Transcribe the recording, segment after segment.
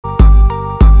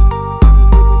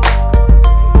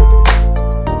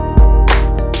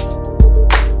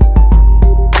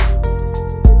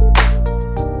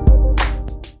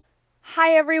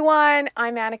everyone,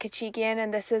 I'm Anna Kachikian,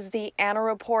 and this is the Anna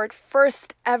Report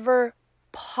first ever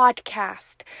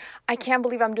podcast. I can't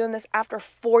believe I'm doing this after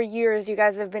 4 years. You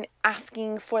guys have been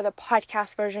asking for the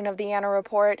podcast version of the Anna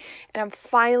Report, and I'm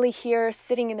finally here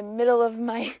sitting in the middle of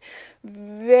my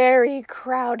very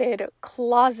crowded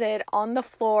closet on the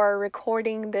floor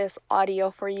recording this audio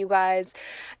for you guys.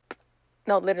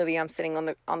 No, literally, I'm sitting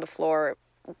on the floor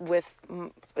with,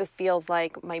 it feels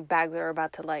like my bags are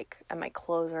about to and my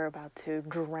clothes are about to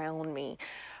drown me,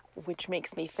 which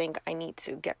makes me think I need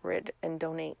to get rid and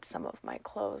donate some of my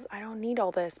clothes. I don't need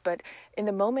all this, but in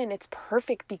the moment it's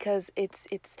perfect because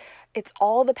it's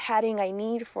all the padding I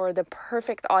need for the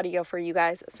perfect audio for you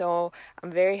guys. So I'm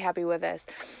very happy with this.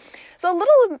 So a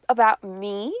little about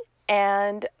me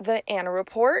and the Anna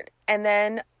Report, and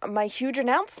then my huge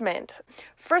announcement.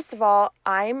 First of all,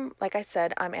 like I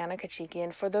said, I'm Anna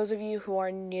Kachikian. For those of you who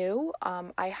are new,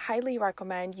 I highly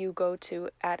recommend you go to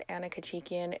 @Anna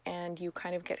Kachikian and you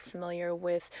kind of get familiar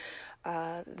with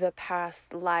the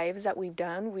past lives that we've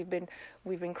done. We've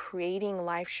been creating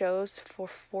live shows for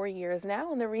 4 years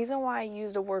now, and the reason why I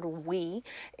use the word we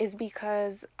is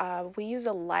because we use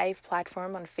a live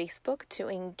platform on Facebook to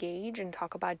engage and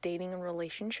talk about dating and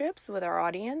relationships with our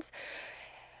audience.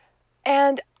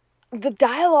 And the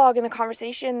dialogue and the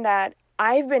conversation that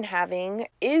I've been having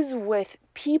is with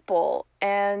people,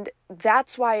 and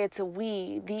that's why it's a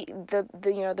we.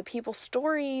 The people's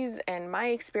stories and my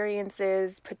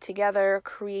experiences put together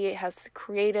has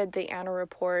created the Anna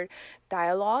Report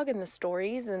dialogue and the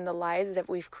stories and the lives that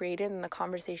we've created and the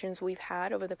conversations we've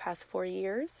had over the past 4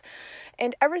 years.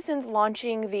 And ever since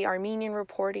launching the Armenian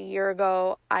Report a year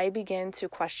ago, I began to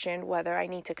question whether I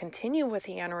need to continue with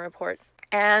the Anna Report.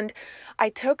 And I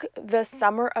took the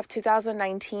summer of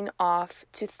 2019 off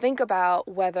to think about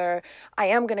whether I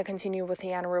am going to continue with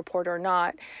the Anna Report or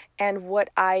not. And what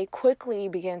I quickly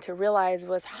began to realize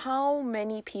was how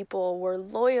many people were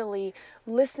loyally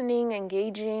listening,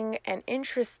 engaging, and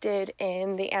interested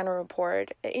in the Anna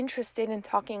Report, interested in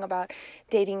talking about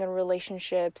dating and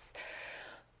relationships.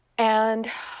 And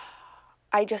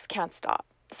I just can't stop.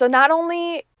 So not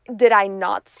only did I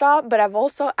not stop, but I've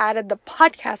also added the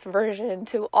podcast version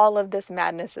to all of this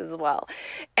madness as well.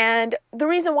 And the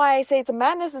reason why I say it's a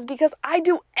madness is because I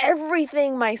do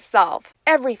everything myself,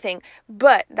 everything.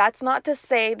 But that's not to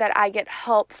say that I get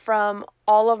help from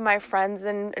all of my friends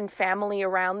and family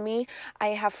around me. I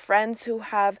have friends who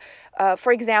have,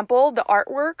 for example, the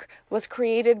artwork was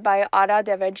created by Ada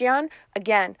Devejian.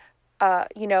 Again,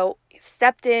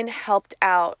 stepped in, helped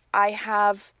out. I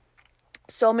have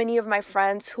so many of my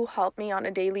friends who help me on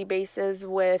a daily basis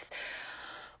with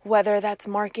whether that's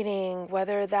marketing,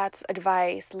 whether that's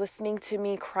advice, listening to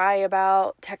me cry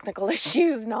about technical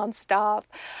issues nonstop.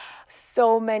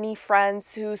 So many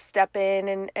friends who step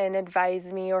in and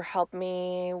advise me or help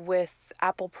me with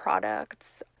Apple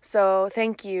products. So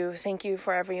thank you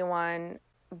for everyone.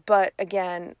 But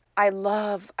again, I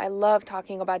love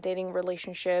talking about dating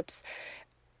relationships.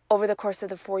 Over the course of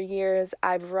the 4 years,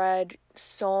 I've read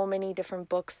so many different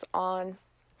books on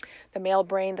the male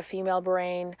brain, the female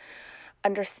brain,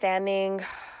 understanding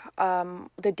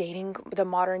the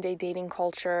modern day dating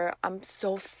culture. I'm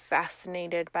so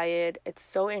fascinated by it. It's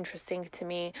so interesting to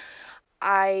me.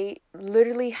 I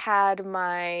literally had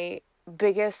my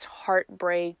biggest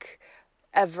heartbreak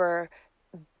ever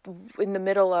in the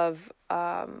middle of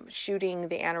shooting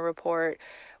the Anna Report,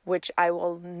 which I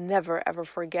will never, ever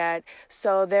forget.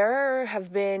 So there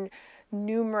have been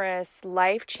numerous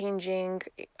life-changing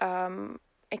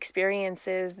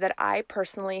experiences that I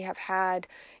personally have had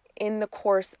in the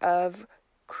course of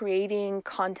creating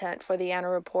content for the Anna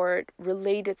Report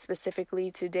related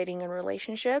specifically to dating and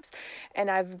relationships.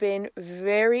 And I've been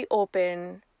very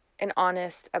open and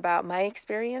honest about my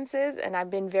experiences, and I've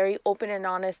been very open and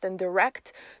honest and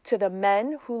direct to the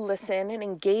men who listen and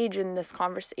engage in this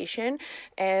conversation.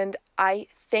 And I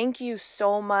thank you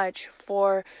so much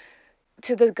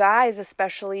to the guys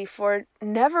especially, for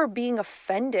never being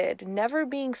offended, never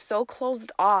being so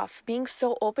closed off, being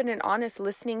so open and honest,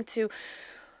 listening to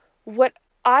what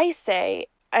I say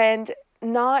and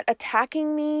not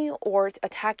attacking me or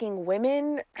attacking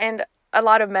women. And a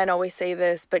lot of men always say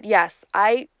this, but yes,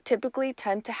 I typically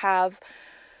tend to have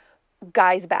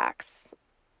guys' backs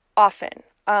often.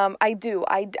 I do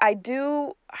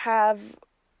have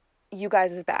you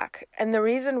guys' back. And the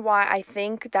reason why I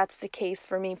think that's the case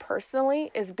for me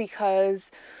personally is because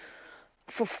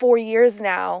for 4 years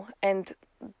now, and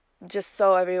just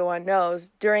so everyone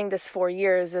knows, during this 4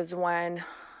 years is when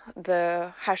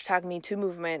the #MeToo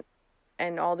movement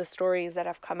and all the stories that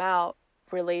have come out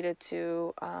related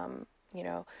to,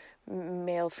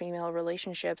 male-female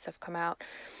relationships have come out.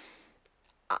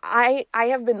 I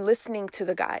have been listening to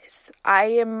the guys. I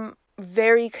am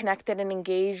very connected and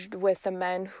engaged with the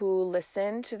men who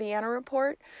listen to the Anna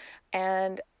Report,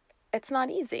 and it's not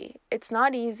easy. It's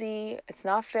not easy. It's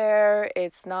not fair.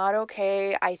 It's not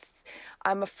okay.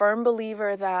 I'm a firm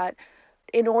believer that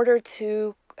in order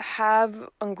to have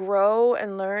and grow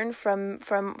and learn from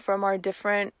our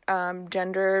different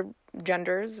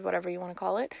genders, whatever you want to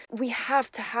call it, we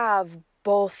have to have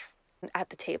both at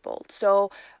the table. So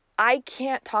I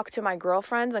can't talk to my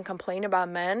girlfriends and complain about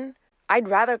men. I'd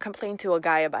rather complain to a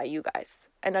guy about you guys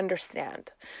and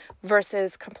understand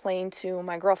versus complain to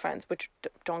my girlfriends, which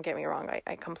don't get me wrong,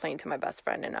 I complain to my best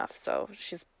friend enough. So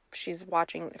she's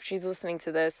watching, if she's listening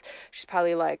to this, she's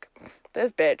probably like,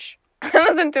 this bitch. I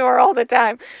listen to her all the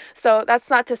time. So that's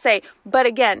not to say, but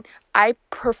again, I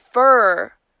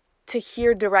prefer to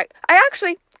hear direct. I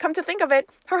actually, come to think of it,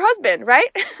 her husband, right?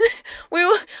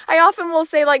 I often will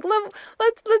say, like,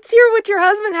 let's hear what your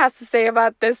husband has to say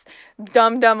about this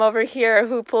dum over here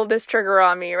who pulled this trigger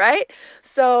on me, right?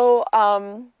 So,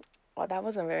 well, that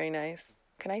wasn't very nice.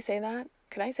 Can I say that?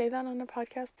 Can I say that on the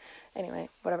podcast? Anyway,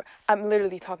 whatever. I'm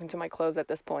literally talking to my clothes at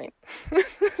this point.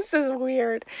 This is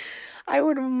weird. I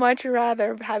would much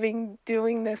rather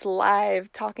doing this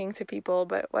live, talking to people,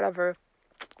 but whatever.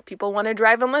 People want to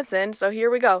drive and listen, so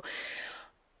here we go.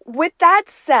 With that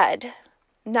said,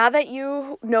 now that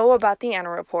you know about the Anna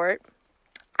Report,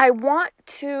 I want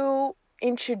to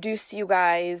introduce you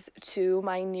guys to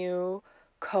my new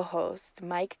co-host,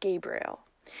 Mike Gabriel.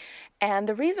 And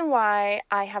the reason why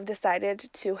I have decided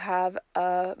to have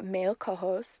a male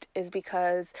co-host is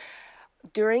because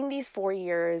during these 4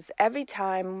 years, every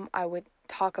time I would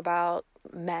talk about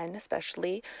men,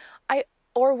 especially,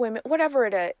 or women, whatever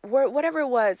it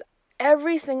was,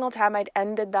 every single time I'd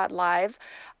ended that live,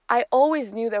 I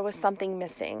always knew there was something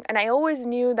missing. And I always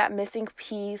knew that missing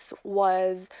piece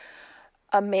was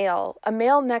a male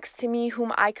next to me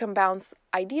whom I can bounce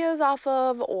ideas off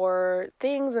of or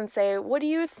things and say, what do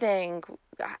you think?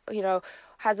 You know,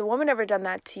 has a woman ever done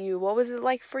that to you? What was it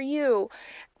like for you?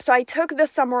 So I took the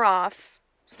summer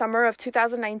of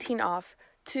 2019 off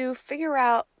to figure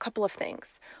out a couple of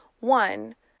things.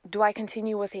 One, do I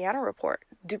continue with the Anna Report?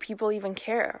 Do people even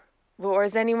care? Or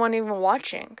is anyone even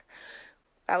watching?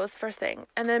 That was first thing.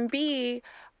 And then B,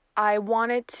 I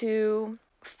wanted to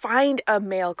find a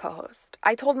male co-host.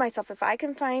 I told myself if I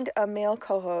can find a male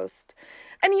co-host,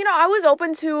 and I was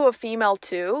open to a female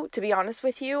too, to be honest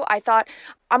with you. I thought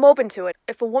I'm open to it.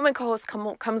 If a woman co-host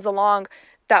comes along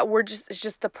that it's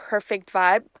just the perfect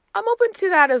vibe, I'm open to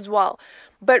that as well.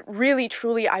 But really,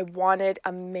 truly, I wanted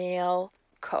a male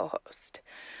co-host.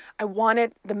 I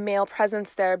wanted the male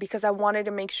presence there because I wanted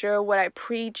to make sure what I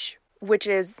preach, which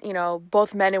is,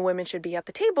 both men and women should be at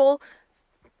the table.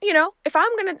 If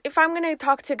I'm gonna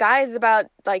talk to guys about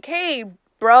like, hey,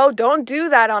 bro, don't do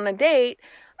that on a date,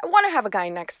 I want to have a guy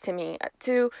next to me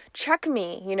to check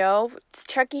me, to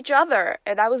check each other.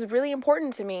 And that was really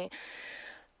important to me.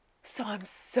 So I'm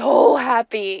so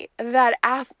happy that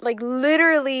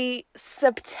literally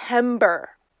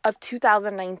September of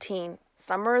 2019,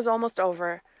 summer is almost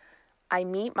over, I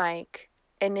meet Mike,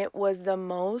 and it was the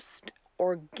most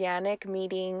organic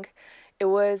meeting.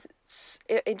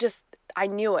 It just, I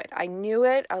knew it. I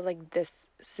was like, this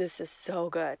is so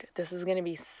good. This is going to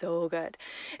be so good.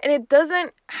 And it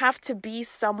doesn't have to be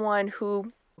someone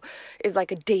who is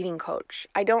like a dating coach.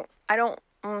 I don't,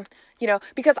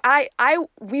 because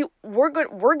we're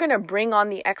going to bring on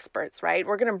the experts, right?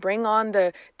 We're going to bring on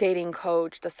the dating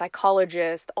coach, the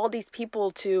psychologist, all these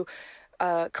people to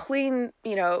clear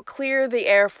the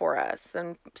air for us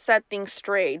and set things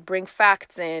straight, bring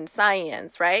facts in,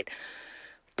 science, right?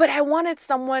 But I wanted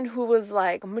someone who was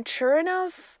like mature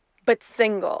enough, but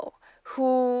single,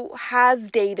 who has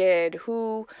dated,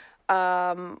 who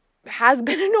has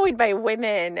been annoyed by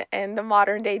women and the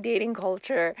modern day dating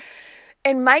culture.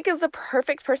 And Mike is the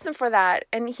perfect person for that.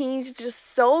 And he's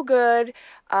just so good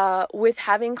with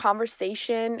having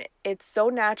conversation. It's so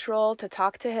natural to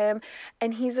talk to him.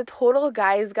 And he's a total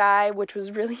guy's guy, which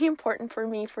was really important for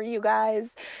me, for you guys.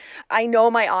 I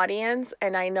know my audience,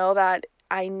 and I know that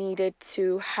I needed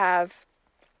to have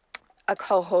a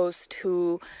co-host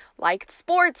who liked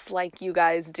sports like you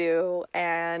guys do,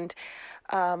 and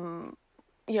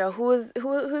who's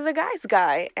a guy's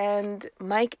guy, and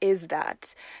Mike is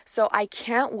that. So I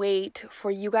can't wait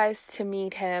for you guys to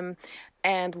meet him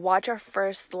and watch our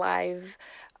first live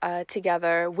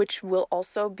together, which will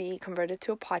also be converted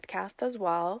to a podcast as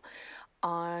well.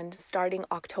 On starting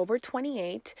October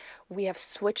 28th, we have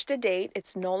switched the date.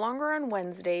 It's no longer on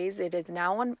Wednesdays. It is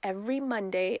now on every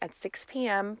Monday at 6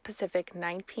 p.m. Pacific,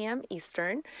 9 p.m.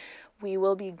 Eastern. We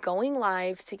will be going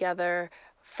live together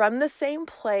from the same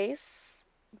place,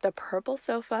 the Purple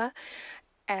Sofa.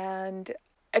 And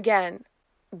again,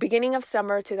 beginning of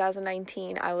summer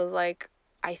 2019, I was like,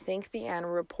 I think the Anna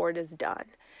Report is done.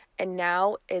 And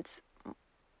now it's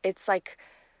like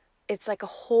a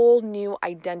whole new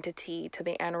identity to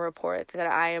the Anna Report that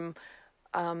I am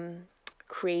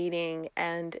creating,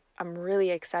 and I'm really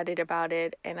excited about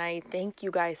it. And I thank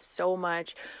you guys so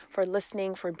much for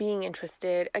listening, for being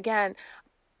interested. Again,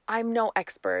 I'm no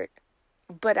expert,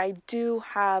 but I do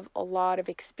have a lot of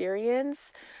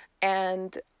experience,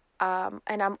 and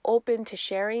I'm open to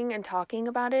sharing and talking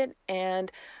about it.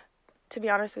 And to be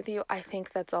honest with you, I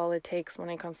think that's all it takes when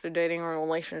it comes to dating or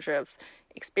relationships.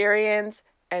 Experience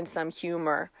and some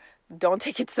humor. Don't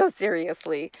take it so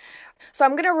seriously. So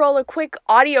I'm going to roll a quick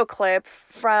audio clip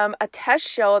from a test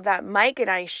show that Mike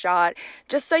and I shot,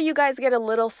 just so you guys get a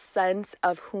little sense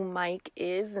of who Mike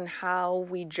is and how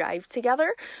we jive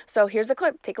together. So here's a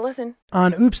clip. Take a listen.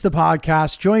 On Oops, the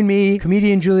podcast, join me,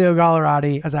 comedian Giulio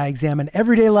Gallerati, as I examine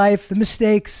everyday life, the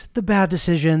mistakes, the bad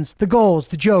decisions, the goals,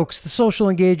 the jokes, the social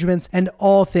engagements, and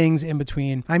all things in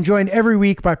between. I'm joined every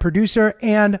week by producer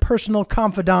and personal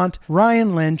confidant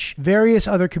Ryan Lynch, various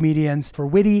other comedians for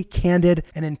witty, candid,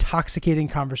 and intoxicating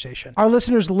conversation. Our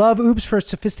listeners love Oops for its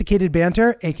sophisticated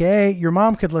banter, aka your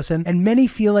mom could listen, and many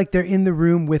feel like they're in the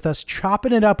room with us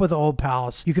chopping it up with old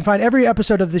pals. You can find every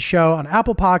episode of this show on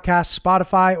Apple Podcasts,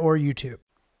 Spotify, or YouTube.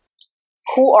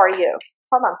 Who are you?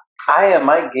 Tell them. I am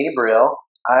Mike Gabriel.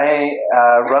 I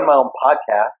run my own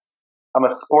podcast. I'm a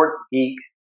sports geek.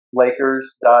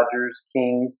 Lakers, Dodgers,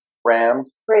 Kings,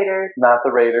 Rams. Raiders. Not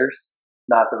the Raiders.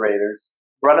 Not the Raiders.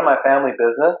 Running my family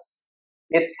business.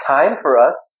 It's time for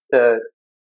us to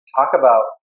talk about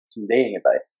some dating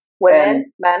advice.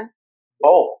 Women, men?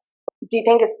 Both. Do you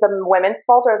think it's the women's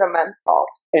fault or the men's fault?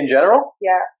 In general?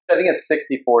 Yeah. I think it's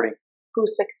 60-40.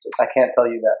 Who's 60? I can't tell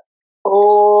you that.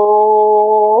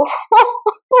 Oh.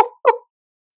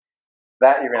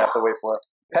 That you're going to have to wait for.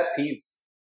 Pet peeves.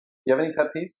 Do you have any pet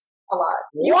peeves? A lot.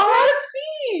 What?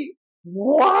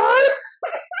 What?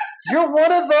 You're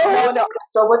one of those? No.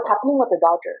 So what's happening with the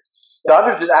Dodgers?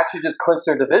 Dodgers just clinched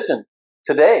their division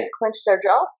today. Clinched their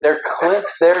job? They're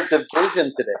clinched their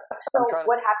division today. So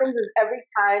what happens is every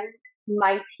time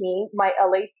my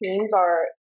LA teams are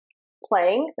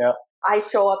playing, yeah, I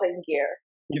show up in gear.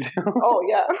 You do? Oh,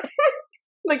 yeah.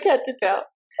 Like head to toe.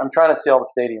 I'm trying to see all the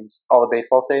stadiums, all the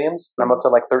baseball stadiums. I'm up to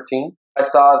like 13. I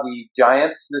saw the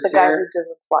Giants this year. The guy who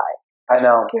doesn't fly. I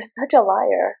know. You're such a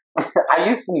liar. I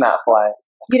used to not fly.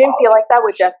 You didn't feel like that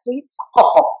with Jet Suites?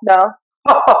 No?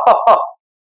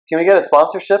 Can we get a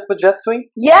sponsorship with Jet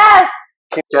Suite? Yes!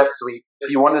 Jet Suite.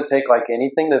 If you wanted to take like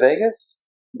anything to Vegas,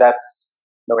 that's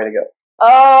the way to go.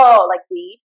 Oh, like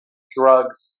weed?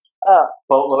 Drugs.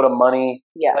 Boatload of money.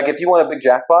 Yeah. Like if you want a big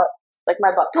jackpot. Like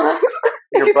my butt plugs.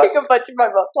 You can take a bunch of my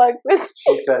butt plugs with.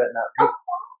 She said it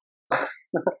now.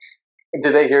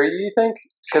 Did they hear you think?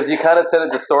 Because you kind of said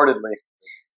it distortedly.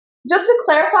 Just to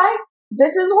clarify,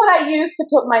 this is what I use to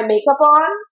put my makeup on.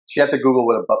 She had to Google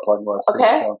what a butt plug was.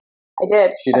 Okay. Too, so. I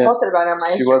did. She I did. posted about it on my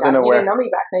Instagram. She wasn't aware. You didn't know me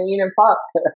back then. You didn't follow.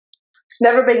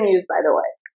 Never been used, by the way.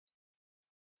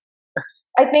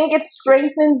 I think it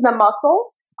strengthens the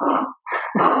muscles.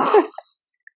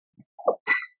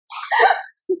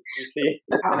 You see?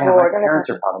 Man, my parents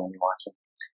are probably going to be watching.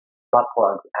 Butt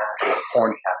plug, ass,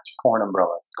 porn couch, porn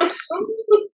umbrellas.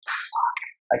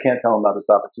 I can't tell them about this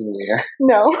opportunity here.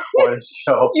 No. What a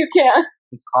show. You can't.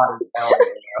 It's hot as hell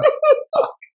right now.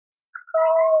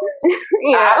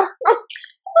 Yeah.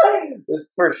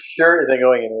 This for sure isn't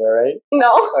going anywhere, right?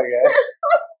 No.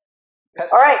 Okay.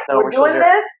 All right. No, we're doing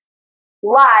this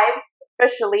live,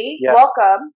 officially. Yes.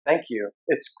 Welcome. Thank you.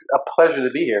 It's a pleasure to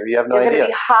be here. You have no You're idea. You're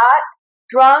going to be hot,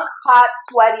 drunk, hot,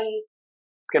 sweaty.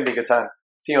 It's going to be a good time.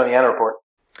 See you on the Anna Report.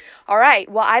 All right.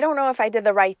 Well, I don't know if I did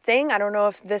the right thing. I don't know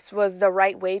if this was the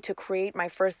right way to create my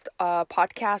first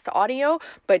podcast audio,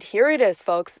 but here it is,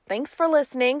 folks. Thanks for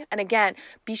listening. And again,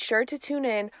 be sure to tune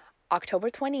in October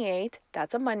 28th.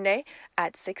 That's a Monday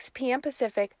at 6 p.m.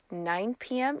 Pacific, 9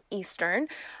 p.m. Eastern.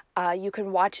 You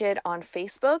can watch it on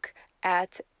Facebook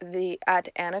at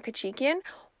Anna Kachikian,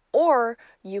 or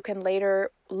you can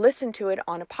later listen to it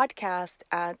on a podcast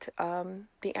at I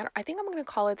think I'm going to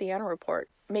call it the Anna Report.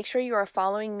 Make sure you are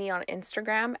following me on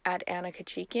Instagram at Anna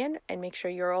Kachikian, and make sure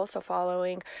you're also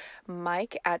following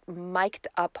Mike at Mic'd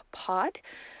Up Pod.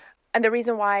 And the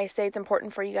reason why I say it's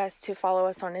important for you guys to follow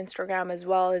us on Instagram as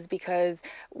well is because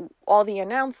all the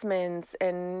announcements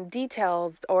and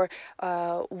details, or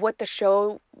what the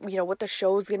show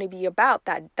is going to be about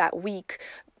that week,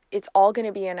 it's all going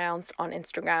to be announced on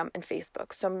Instagram and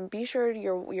Facebook. So be sure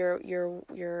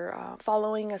you're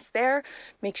following us there.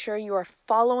 Make sure you are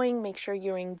following. Make sure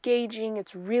you're engaging.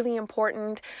 It's really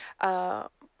important.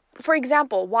 For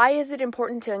example, why is it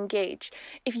important to engage?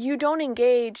 If you don't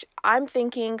engage, I'm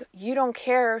thinking you don't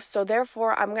care, so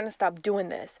therefore I'm going to stop doing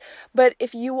this. But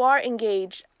if you are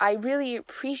engaged, I really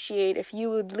appreciate if you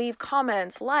would leave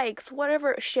comments, likes,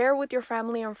 whatever, share with your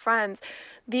family and friends.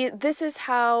 This is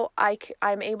how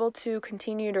I'm able to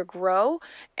continue to grow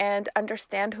and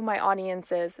understand who my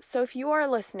audience is. So if you are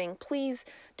listening, please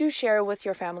do share with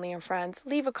your family and friends.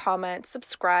 Leave a comment,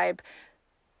 subscribe.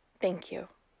 Thank you.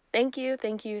 Thank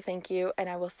you. And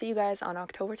I will see you guys on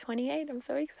October 28th. I'm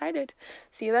so excited.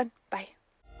 See you then. Bye.